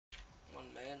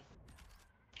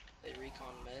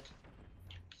recon mid.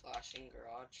 Flashing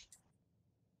garage.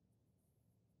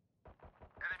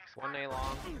 1A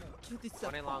long.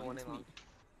 1A long, 1A long.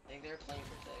 I think they're playing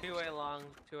for 2A long,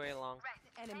 2A long.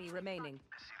 Enemy remaining.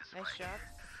 Nice job.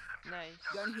 Nice.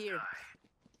 Gun here.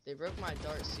 They broke my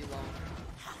dart too long.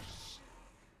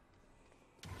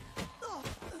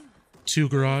 2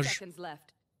 garage. Seconds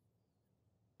left.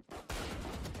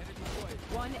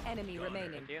 One enemy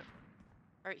remaining. Thank you.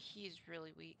 Alright, he's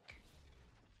really weak.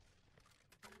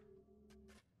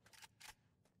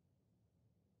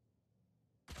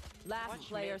 Last Watch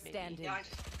player mid, maybe. standing. Yeah,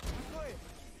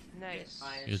 Nice.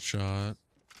 Good shot.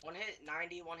 One hit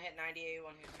 90, one hit 98,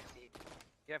 one hit 50.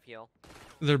 You have heal.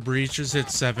 Their breaches hit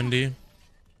 70. My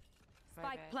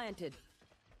Spike bad. planted.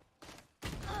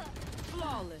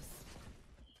 Flawless.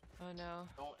 Oh no.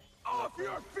 Don't. Off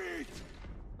your feet!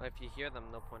 Well, if you hear them,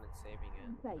 no point in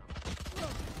saving it.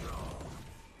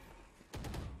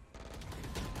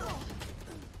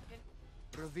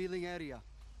 Revealing area.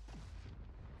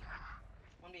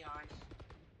 One behind.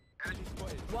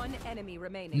 One enemy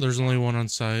remaining. There's only one on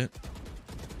site.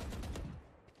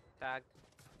 Tagged.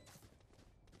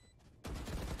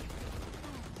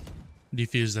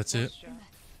 Defuse, that's it. Nice job.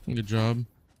 Good job.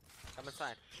 Come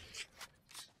inside.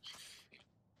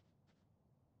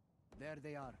 There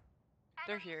they are.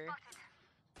 They're here.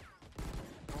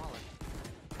 Wallet.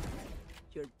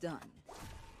 You're done. Open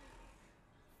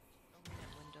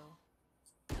that window.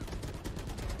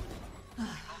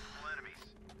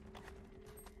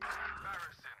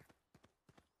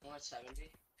 One at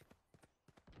 70.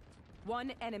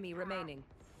 One enemy remaining.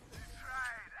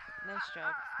 Nice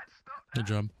job. Good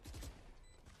job.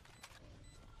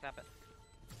 Tap it.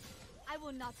 I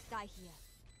will not die here.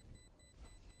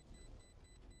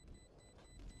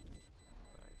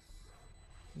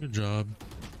 Good job.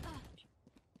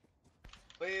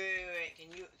 Wait.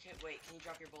 Can you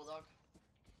drop your bulldog?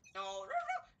 No.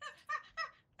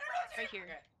 Right here.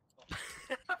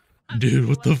 Okay. Dude,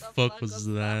 what the fuck was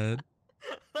that?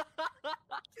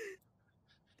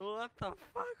 What the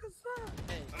fuck was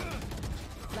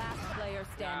that? Last player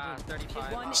Yeah, standing.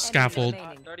 35. One enemy Scaffold.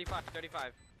 remaining. 35,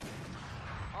 35.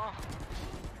 Oh.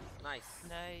 Nice.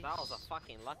 Nice. That was a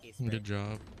fucking lucky spray. Good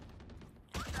job.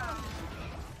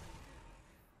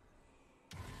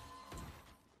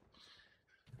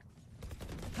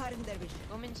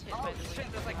 Woman's hit Oh by the way.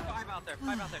 shit, there's like 5 out there.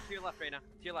 5 out there. To your left right now.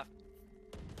 To your left.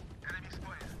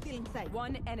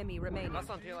 One enemy remaining. Last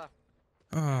one to your left.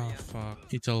 Oh, fuck.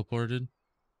 He teleported.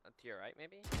 To your right,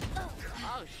 maybe?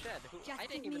 Oh shit. Who, Just I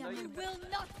didn't give even me know a you you could. will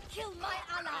not kill my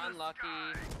ally. Unlucky.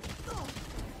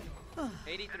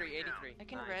 83, 83. I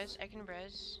can Nice. res, I can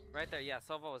res. Right there, yeah.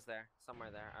 Sova was there. Somewhere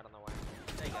there. I don't know where.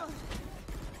 There you go.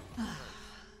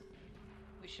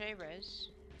 We should I res?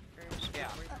 Or is it Yeah.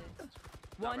 worth it?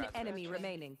 One Not bad. enemy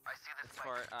remaining. It's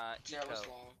for, That was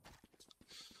Eco. long.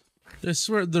 I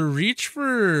swear, the reach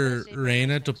for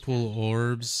Reyna to pull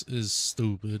orbs is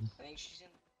stupid. I think she's in.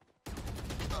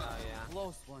 Oh, yeah.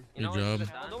 Close one. You know Good what?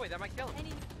 job. Oh, no, wait, that might kill him.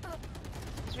 Enemy.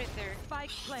 It's right there. Spike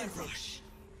planted.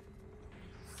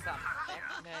 Stop.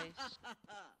 Nice.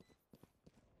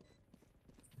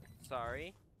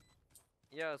 Sorry.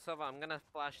 Yo, Sova, I'm gonna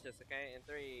flash this, okay? In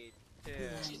 3, 2.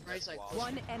 Right, like, Wall.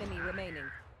 One enemy remaining.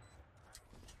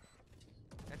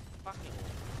 That's fucking.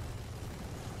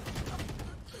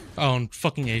 Oh, and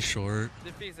fucking A short.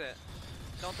 Defuse it.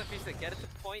 Don't defuse it. Get it to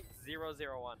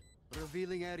 .001.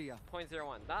 Revealing area.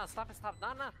 .01. Nah, stop it, stop.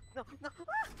 Nah, nah. No, no.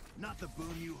 Not the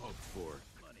boon you hoped for.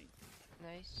 Money.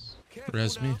 Nice.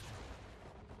 Res me.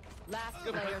 Last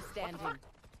player standing.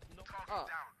 Oh.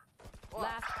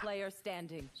 Last player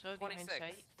standing. So behind 26.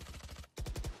 sight.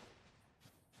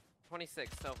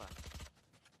 26, Sova.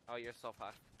 Oh, you're so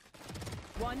far.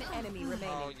 One enemy remaining.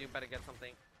 Oh, you better get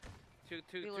something.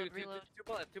 Reload.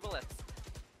 Two bullets.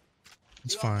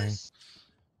 It's You want fine. this?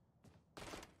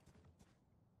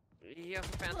 He has a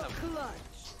phantom.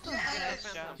 Nice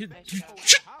job. You- Nice you-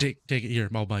 job. Take it here.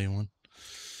 I'll buy you one.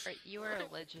 Right, you are a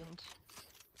legend.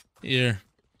 Here.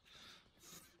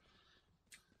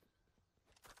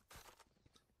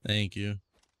 Thank you.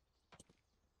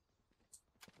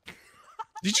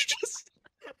 Did you just?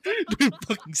 Dude,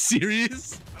 fucking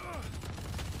serious?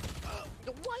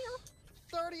 Why are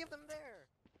 30 of them there?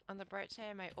 On the bright side,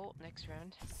 I might ult next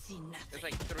round. There's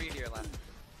like 3 here left.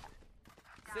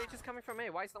 Sage is coming from A.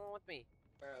 Why is someone with me?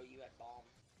 Bro, you had bomb.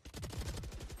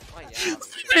 Oh yeah.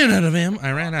 obviously. I ran out of ammo.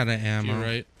 I ran out of ammo. You're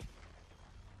right.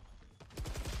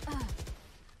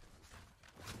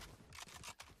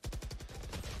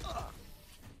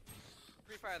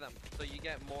 Free fire them so you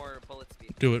get more bullet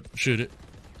speed. Do it. Shoot it.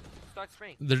 Start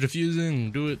spraying. They're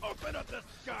defusing. Do it. Open up the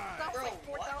sky. That's Bro, like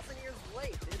 4,000 years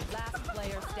late, dude. Last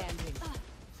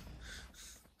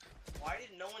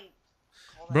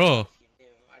Bro. if you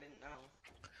knew. I didn't know.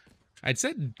 I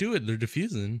said do it. They're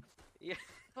defusing. Yeah,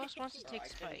 Boss wants to Bro, take I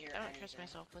couldn't spike. hear I don't trust anything.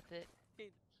 myself with it.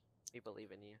 we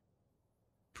believe in you.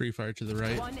 Pre-fire to the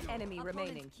right. One enemy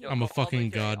remaining. Yo, I'm a go all the way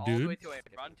fucking to A, god, all the way dude. to A.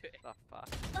 Run to A. The fuck?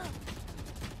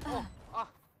 Oh,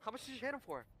 how much did you hit him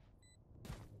for?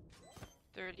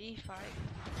 35.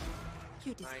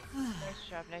 Nice. Nice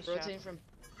job, nice job. Rotating from.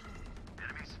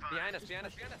 Behind us, behind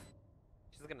us, behind us.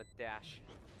 She's gonna dash.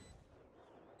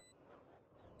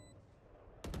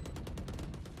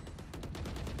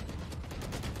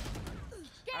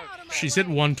 She's hit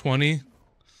 120. You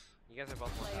guys are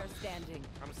both Player standing.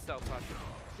 I'm so fucking.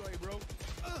 Sorry, bro.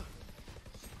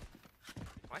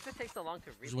 Why does it take so long to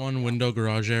reload? There's one window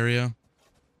garage area.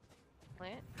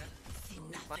 Plant.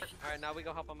 Alright, now we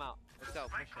go help him out. Let's go.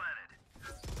 Push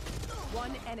it.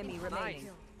 One enemy remaining.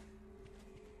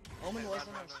 Omen Run, wasn't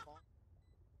run, on run. spawn.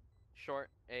 Short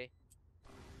A.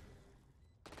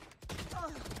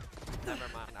 Never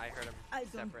mind, I heard him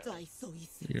separately.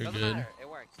 You're Doesn't good. matter, it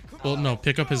works. Well, no,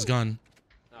 pick up his gun.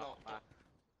 No.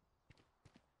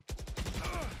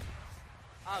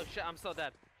 Oh shit, I'm so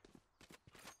dead.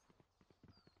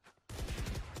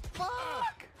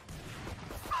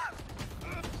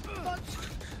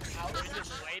 We're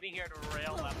just waiting here to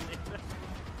rail left.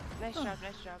 Nice job,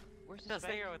 nice job. Where's the Just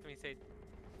stay spike? here with me, Sage.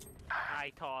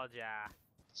 I told ya.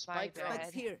 Spike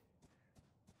ahead.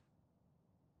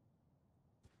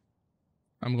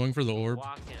 I'm going for the orb.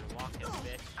 Walk in,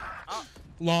 bitch. Oh,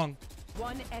 Long.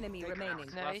 One enemy remaining.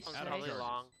 Nice, last one's nice. probably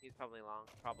long. He's probably long.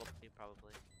 Probably.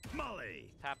 Molly.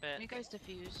 Tap You it. guys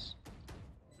defuse.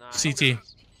 Nice. CT.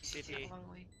 CT. Long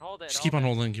way. Hold it. Just keep on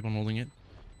holding. Keep on holding it.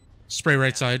 Spray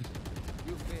right side.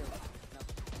 You failed.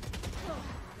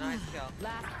 Nice kill.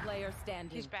 Last player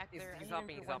standing. He's back He's- there. he's I hit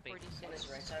upping, him he's for upping. 146. One is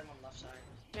right side, one left side.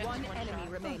 Jets, One enemy shot.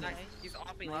 remaining. Nice. He's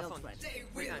offing last one.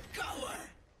 Three times.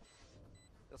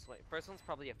 This way. First one's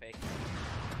probably a fake.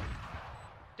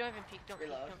 Don't even peek, don't peek,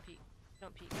 Reload. don't peek.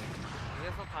 Don't peek. He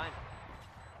has no time.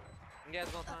 He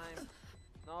has no time.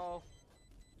 No.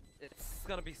 It's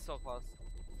gonna be so close.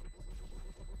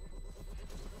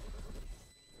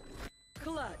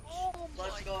 Clutch.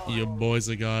 Let's go. You boys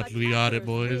are god. We got it,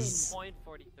 boys. Point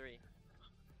 43.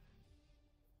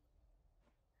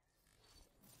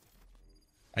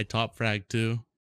 I top frag too.